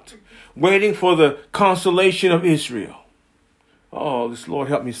devout, waiting for the consolation of Israel. Oh, this Lord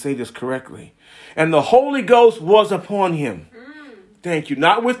help me say this correctly. And the Holy Ghost was upon him. Thank you.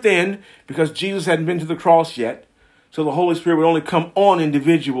 Not within, because Jesus hadn't been to the cross yet. So the Holy Spirit would only come on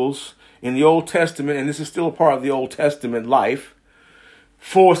individuals in the Old Testament, and this is still a part of the Old Testament life,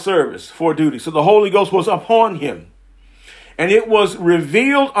 for service, for duty. So the Holy Ghost was upon him. And it was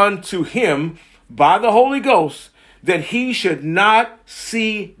revealed unto him by the Holy Ghost that he should not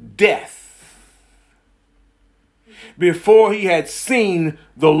see death before he had seen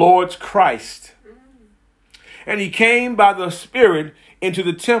the Lord's Christ. And he came by the Spirit into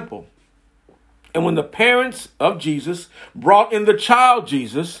the temple. And when the parents of Jesus brought in the child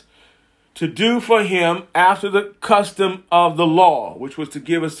Jesus to do for him after the custom of the law, which was to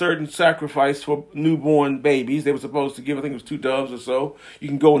give a certain sacrifice for newborn babies. They were supposed to give, I think it was 2 doves or so. You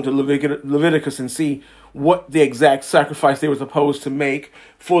can go into Leviticus and see what the exact sacrifice they were supposed to make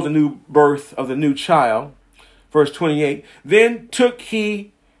for the new birth of the new child. Verse 28, then took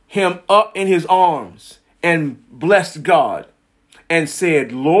he him up in his arms and blessed God and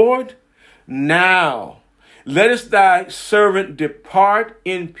said, Lord, now lettest thy servant depart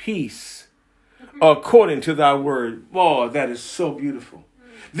in peace according to thy word. Oh, that is so beautiful.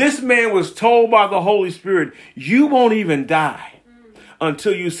 This man was told by the Holy Spirit, you won't even die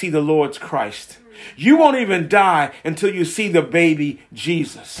until you see the Lord's Christ. You won't even die until you see the baby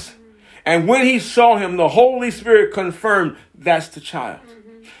Jesus. And when he saw him, the Holy Spirit confirmed that's the child.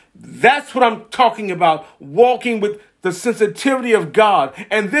 That's what I'm talking about, walking with the sensitivity of God.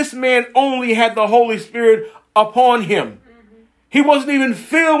 And this man only had the Holy Spirit upon him. He wasn't even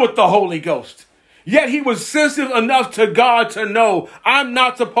filled with the Holy Ghost. Yet he was sensitive enough to God to know, I'm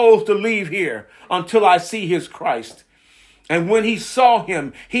not supposed to leave here until I see his Christ. And when he saw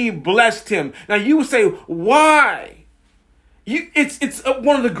him, he blessed him. Now you would say, why? It's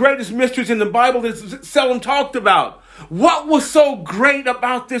one of the greatest mysteries in the Bible that's seldom talked about. What was so great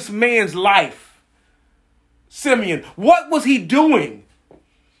about this man's life? Simeon, what was he doing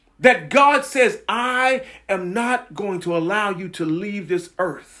that God says, I am not going to allow you to leave this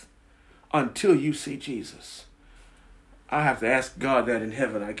earth until you see Jesus? I have to ask God that in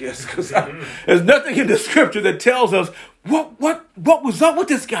heaven, I guess, because there's nothing in the scripture that tells us what was up with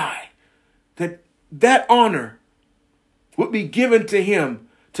this guy, that honor would be given to him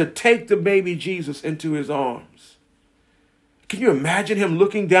to take the baby Jesus into his arms. Can you imagine him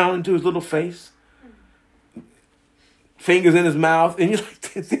looking down into his little face? Fingers in his mouth, and you're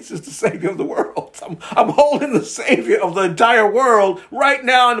like, this is the Savior of the world. I'm holding the Savior of the entire world right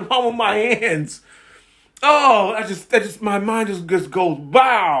now in the palm of my hands. Oh, my mind just goes,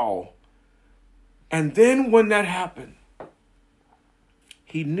 wow. And then when that happened,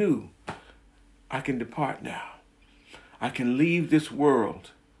 he knew, I can depart now. I can leave this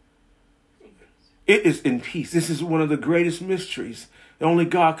world. It is in peace. This is one of the greatest mysteries. Only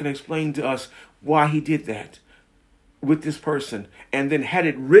God can explain to us why he did that with this person, and then had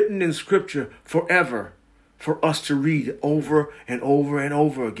it written in scripture forever for us to read over and over and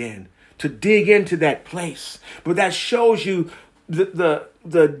over again, to dig into that place. But that shows you the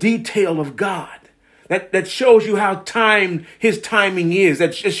detail of God. That shows you how his timing is.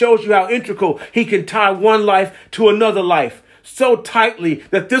 That shows you how integral he can tie one life to another life so tightly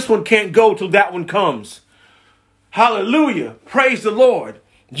that this one can't go till that one comes. Hallelujah. Praise the Lord.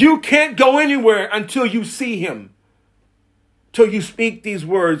 You can't go anywhere until you see him, till you speak these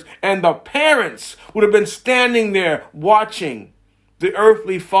words. And the parents would have been standing there watching the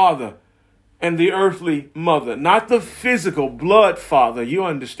earthly father and the earthly mother, not the physical blood father. You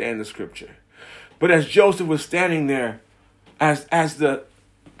understand the scripture. But as Joseph was standing there as the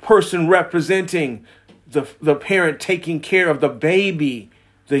person representing the parent taking care of the baby,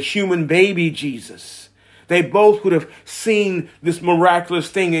 the human baby Jesus, they both would have seen this miraculous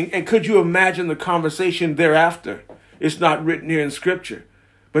thing. And could you imagine the conversation thereafter? It's not written here in scripture,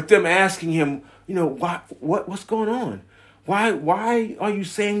 but them asking him, what's going on? Why are you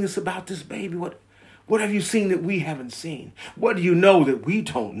saying this about this baby? What have you seen that we haven't seen? What do you know that we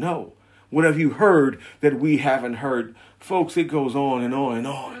don't know? What have you heard that we haven't heard? Folks, it goes on and on and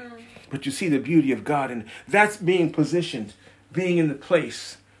on. But you see the beauty of God, and that's being positioned, being in the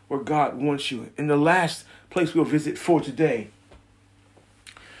place where God wants you. In the last place we'll visit for today,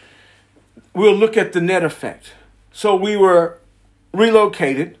 we'll look at the net effect. So we were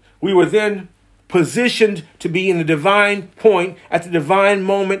relocated. We were then positioned to be in the divine point at the divine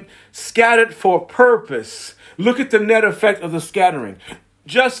moment, scattered for purpose. Look at the net effect of the scattering.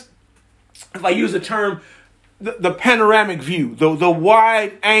 Just if I use the term the panoramic view, the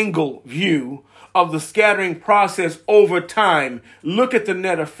wide angle view of the scattering process over time, look at the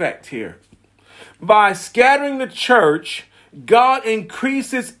net effect here. By scattering the church, God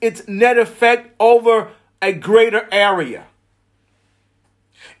increases its net effect over a greater area.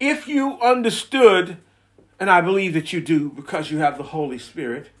 If you understood, and I believe that you do because you have the Holy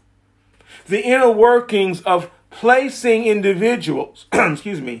Spirit, the inner workings of placing individuals,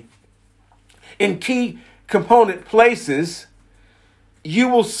 in key component places, you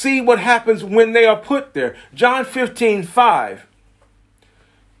will see what happens when they are put there. John 15:5.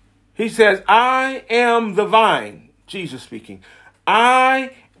 He says, I am the vine. Jesus speaking.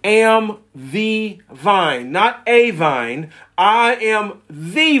 I am the vine, not a vine. I am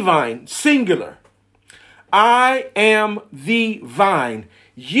the vine, singular. I am the vine.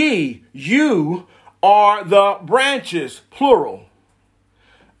 Ye, you are the branches, plural.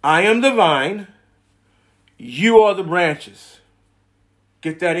 I am the vine. You are the branches.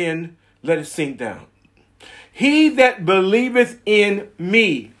 Get that in. Let it sink down. He that believeth in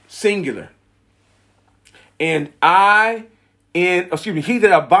me, singular. And he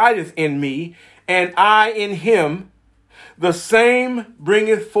that abideth in me, and I in him, the same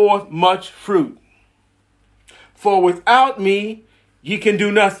bringeth forth much fruit. For without me, ye can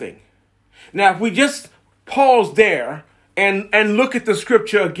do nothing. Now, if we just pause there and look at the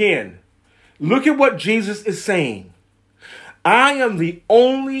scripture again, look at what Jesus is saying. I am the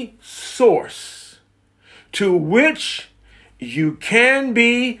only source to which you can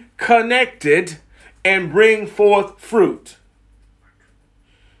be connected and bring forth fruit.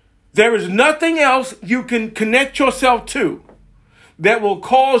 There is nothing else you can connect yourself to that will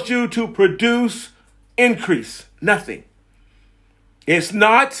cause you to produce increase. Nothing. It's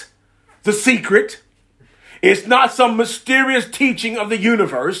not the secret. It's not some mysterious teaching of the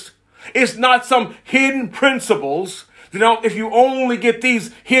universe. It's not some hidden principles. If you only get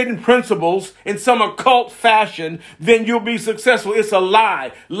these hidden principles in some occult fashion, then you'll be successful. It's a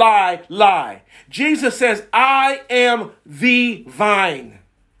lie, lie, lie. Jesus says, I am the vine.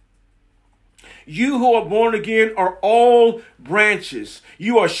 You who are born again are all branches.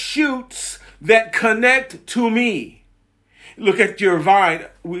 You are shoots that connect to me. Look at your vine.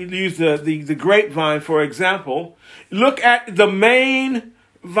 We use the grapevine, for example. Look at the main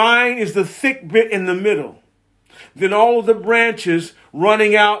vine is the thick bit in the middle. Then all of the branches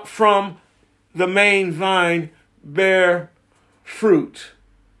running out from the main vine bear fruit.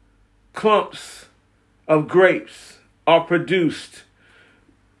 Clumps of grapes are produced.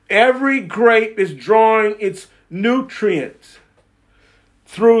 Every grape is drawing its nutrients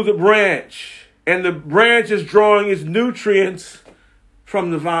through the branch, and the branch is drawing its nutrients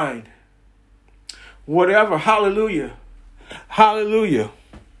from the vine. Whatever, hallelujah, hallelujah.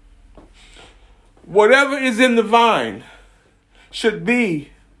 Whatever is in the vine should be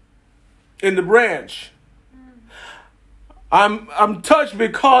in the branch. I'm touched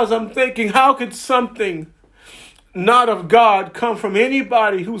because I'm thinking, how could something not of God come from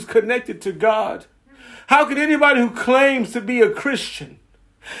anybody who's connected to God? How could anybody who claims to be a Christian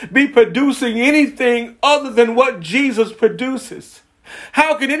be producing anything other than what Jesus produces?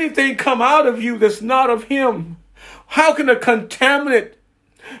 How can anything come out of you that's not of him? How can a contaminant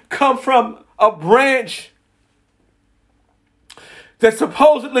come from a branch that's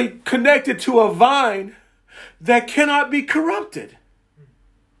supposedly connected to a vine that cannot be corrupted?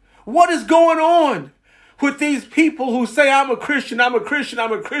 What is going on with these people who say, I'm a Christian, I'm a Christian,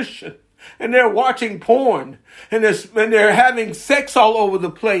 I'm a Christian, and they're watching porn, and they're having sex all over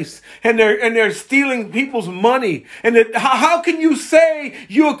the place, and they're stealing people's money? And how can you say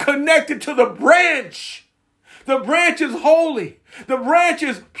you're connected to the branch? The branch is holy. The branch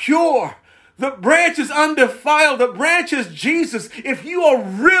is pure. The branch is undefiled. The branch is Jesus. If you are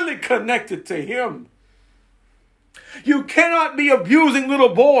really connected to him, you cannot be abusing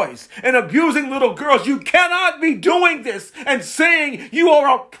little boys and abusing little girls. You cannot be doing this and saying you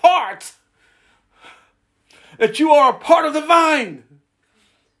are a part, that you are a part of the vine.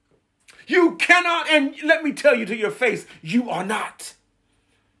 You cannot, and let me tell you to your face, you are not.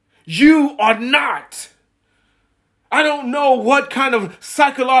 You are not. I don't know what kind of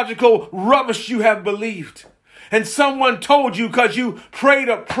psychological rubbish you have believed. And someone told you because you prayed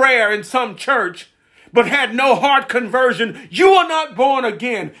a prayer in some church but had no heart conversion, you are not born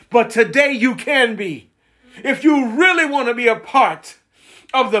again. But today you can be. If you really want to be a part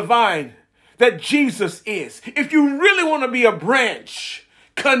of the vine that Jesus is, if you really want to be a branch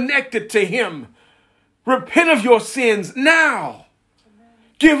connected to him, repent of your sins now.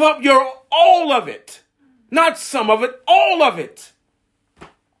 Give up your all of it. Not some of it, all of it.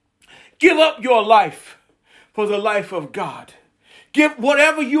 Give up your life for the life of God. Give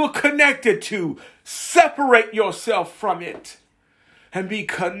whatever you are connected to, separate yourself from it and be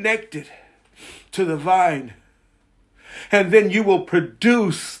connected to the vine. And then you will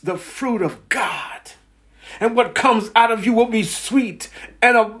produce the fruit of God. And what comes out of you will be sweet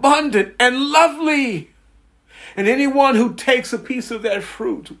and abundant and lovely. And anyone who takes a piece of that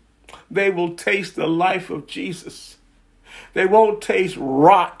fruit, they will taste the life of Jesus. They won't taste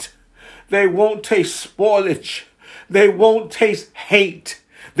rot. They won't taste spoilage. They won't taste hate.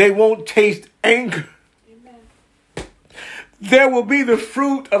 They won't taste anger. Amen. There will be the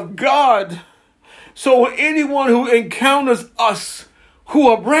fruit of God. So anyone who encounters us who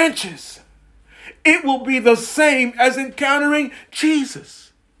are branches, it will be the same as encountering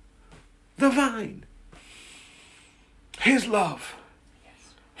Jesus, the vine. His love,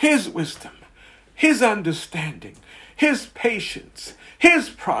 his wisdom, his understanding, his patience, his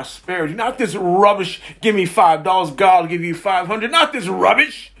prosperity. Not this rubbish, give me $5, God will give you 500. Not this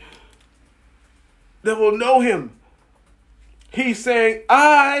rubbish. They will know him. He's saying,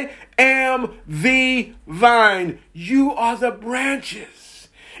 I am the vine. You are the branches.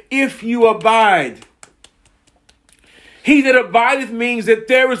 If you abide. He that abideth means that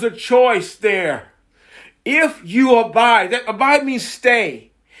there is a choice there. If you abide, that abide means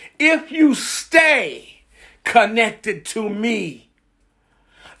stay. If you stay connected to me,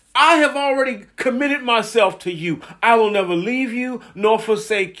 I have already committed myself to you. I will never leave you nor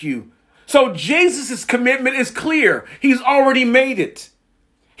forsake you. So Jesus' commitment is clear. He's already made it.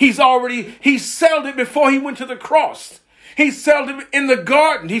 He settled it before he went to the cross. He settled it in the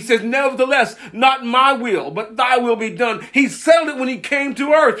garden. He says, nevertheless, not my will, but thy will be done. He settled it when he came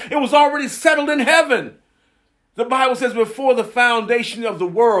to earth. It was already settled in heaven. The Bible says before the foundation of the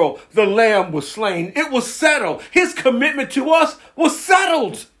world, the Lamb was slain. It was settled. His commitment to us was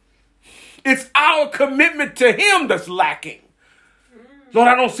settled. It's our commitment to him that's lacking. Lord,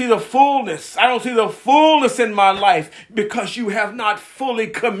 I don't see the fullness. I don't see the fullness in my life because you have not fully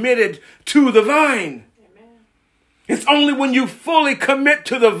committed to the vine. Amen. It's only when you fully commit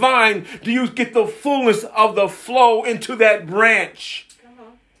to the vine do you get the fullness of the flow into that branch.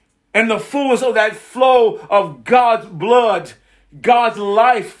 And the fullness of that flow of God's blood, God's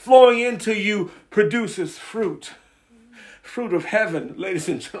life flowing into you produces fruit. Fruit of heaven, ladies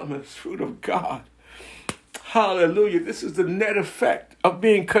and gentlemen, fruit of God. Hallelujah. This is the net effect of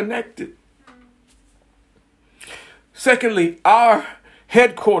being connected. Secondly, our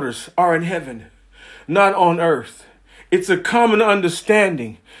headquarters are in heaven, not on earth. It's a common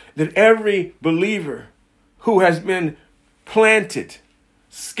understanding that every believer who has been planted,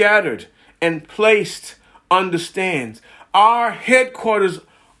 scattered, and placed understands. Our headquarters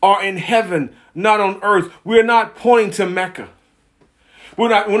are in heaven, not on earth. We're not pointing to Mecca. We're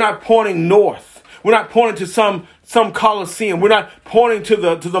not pointing north. We're not pointing to some Colosseum. We're not pointing to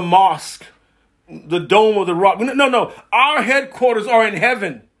the mosque, the dome of the rock. No. Our headquarters are in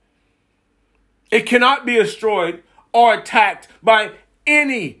heaven. It cannot be destroyed or attacked by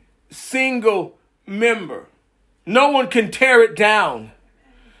any single member. No one can tear it down.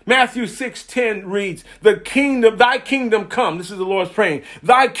 Matthew 6:10 reads, thy kingdom come. This is the Lord's praying.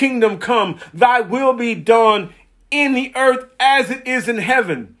 Thy kingdom come, thy will be done in the earth as it is in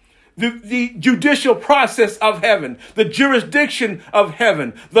heaven. The judicial process of heaven, the jurisdiction of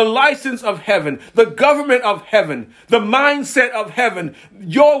heaven, the license of heaven, the government of heaven, the mindset of heaven.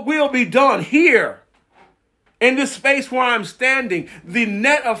 Your will be done here in this space where I'm standing. The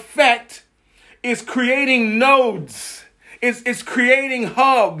net effect is creating nodes. It's creating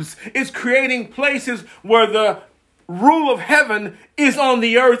hubs. It's creating places where the rule of heaven is on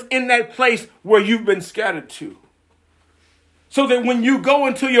the earth in that place where you've been scattered to. So that when you go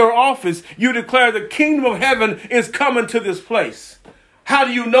into your office, you declare the kingdom of heaven is coming to this place. How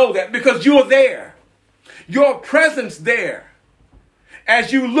do you know that? Because you're there. Your presence there.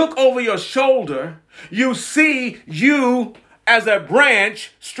 As you look over your shoulder, you see you as a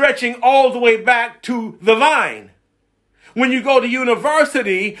branch stretching all the way back to the vine. When you go to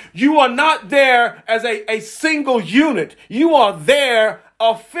university, you are not there as a single unit. You are there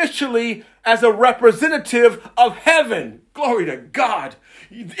officially as a representative of heaven. Glory to God.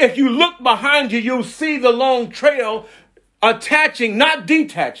 If you look behind you, you'll see the long trail attaching, not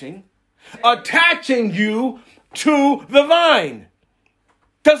detaching, attaching you to the vine.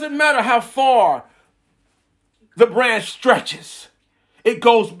 Doesn't matter how far the branch stretches. It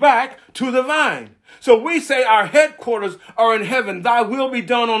goes back to the vine. So we say our headquarters are in heaven. Thy will be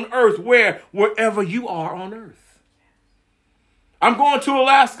done on earth. Wherever you are on earth. I'm going to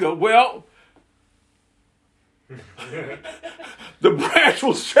Alaska. Well, The branch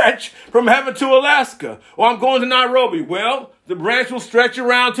will stretch from heaven to Alaska. Or I'm going to Nairobi. Well, the branch will stretch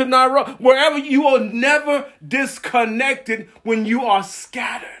around to Nairobi. Wherever you are never disconnected when you are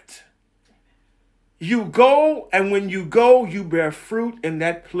scattered. You go, and when you go, you bear fruit in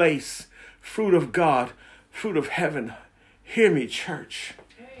that place. Fruit of God, fruit of heaven. Hear me, church.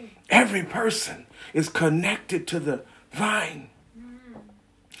 Every person is connected to the vine.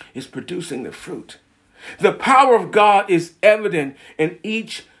 Is producing the fruit. The power of God is evident in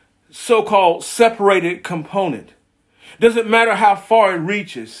each so-called separated component. Doesn't matter how far it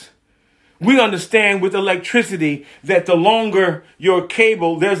reaches. We understand with electricity that the longer your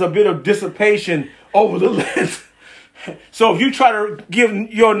cable, there's a bit of dissipation over the length. So if you try to give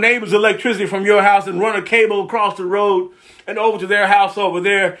your neighbors electricity from your house and run a cable across the road and over to their house over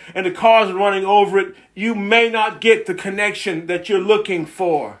there, and the cars are running over it, you may not get the connection that you're looking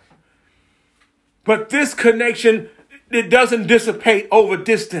for. But this connection, it doesn't dissipate over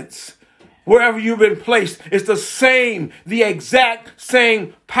distance. Wherever you've been placed, it's the same, the exact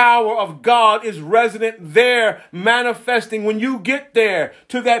same power of God is resident there, manifesting. When you get there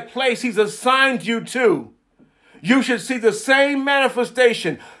to that place He's assigned you to, you should see the same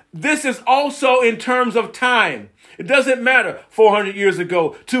manifestation. This is also in terms of time. It doesn't matter 400 years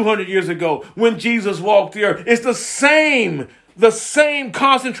ago, 200 years ago, when Jesus walked the earth. It's the same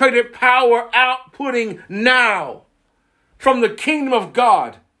concentrated power outputting now from the kingdom of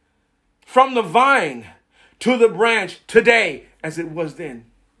God, from the vine to the branch today as it was then.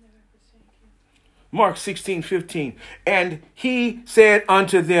 Mark 16:15. And he said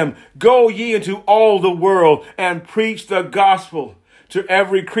unto them, go ye into all the world and preach the gospel to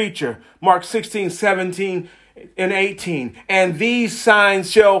every creature. Mark 16:17 and 18. And these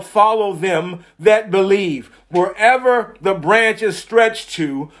signs shall follow them that believe. Wherever the branch is stretched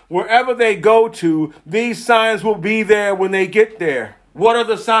to, wherever they go to, these signs will be there when they get there. What are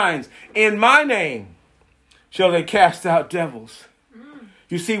the signs? In my name shall they cast out devils.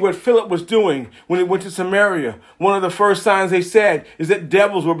 You see what Philip was doing when he went to Samaria. One of the first signs they said is that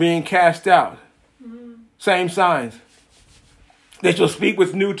devils were being cast out. Same signs. They shall speak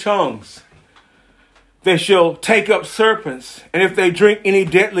with new tongues. They shall take up serpents. And if they drink any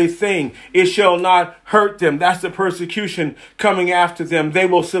deadly thing, it shall not hurt them. That's the persecution coming after them. They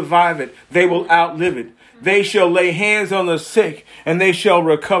will survive it. They will outlive it. They shall lay hands on the sick and they shall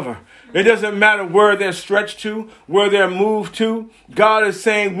recover. It doesn't matter where they're stretched to, where they're moved to. God is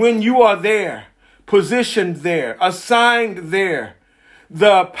saying when you are there, positioned there, assigned there,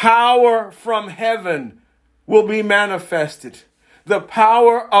 the power from heaven will be manifested. The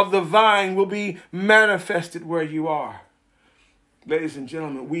power of the vine will be manifested where you are. Ladies and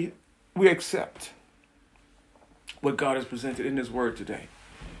gentlemen, we accept what God has presented in His word today.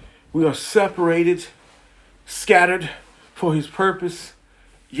 We are separated, scattered for His purpose,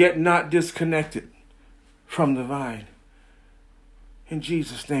 yet not disconnected from the vine. In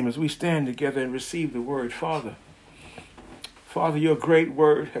Jesus' name, as we stand together and receive the word, Father, your great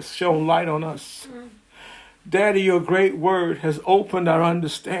word has shown light on us. Daddy, your great word has opened our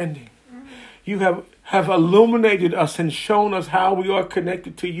understanding. You have illuminated us and shown us how we are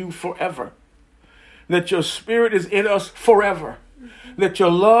connected to you forever. That your spirit is in us forever. That your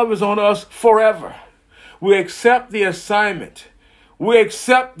love is on us forever. We accept the assignment. We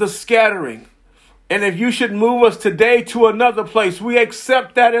accept the scattering. And if you should move us today to another place, we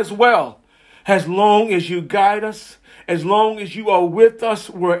accept that as well. As long as you guide us, as long as you are with us,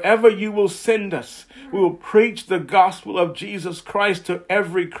 wherever you will send us, we will preach the gospel of Jesus Christ to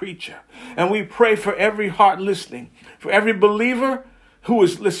every creature. And we pray for every heart listening, for every believer who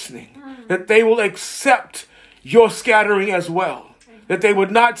is listening, that they will accept your scattering as well. That they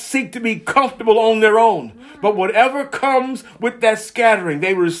would not seek to be comfortable on their own, but whatever comes with that scattering,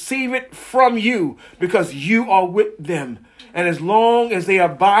 they receive it from you because you are with them. And as long as they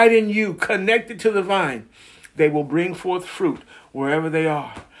abide in you, connected to the vine, they will bring forth fruit wherever they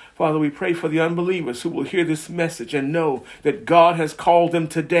are. Father, we pray for the unbelievers who will hear this message and know that God has called them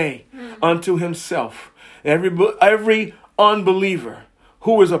today unto Himself. Every unbeliever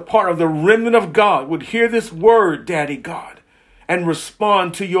who is a part of the remnant of God would hear this word, Daddy God, and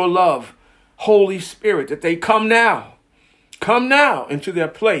respond to your love, Holy Spirit, that they come now into their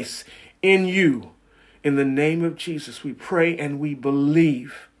place in you. In the name of Jesus, we pray and we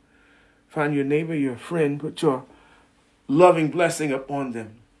believe. Find your neighbor, your friend, put your loving blessing upon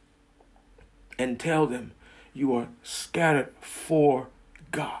them and tell them you are scattered for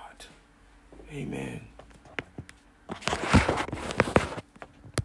God. Amen.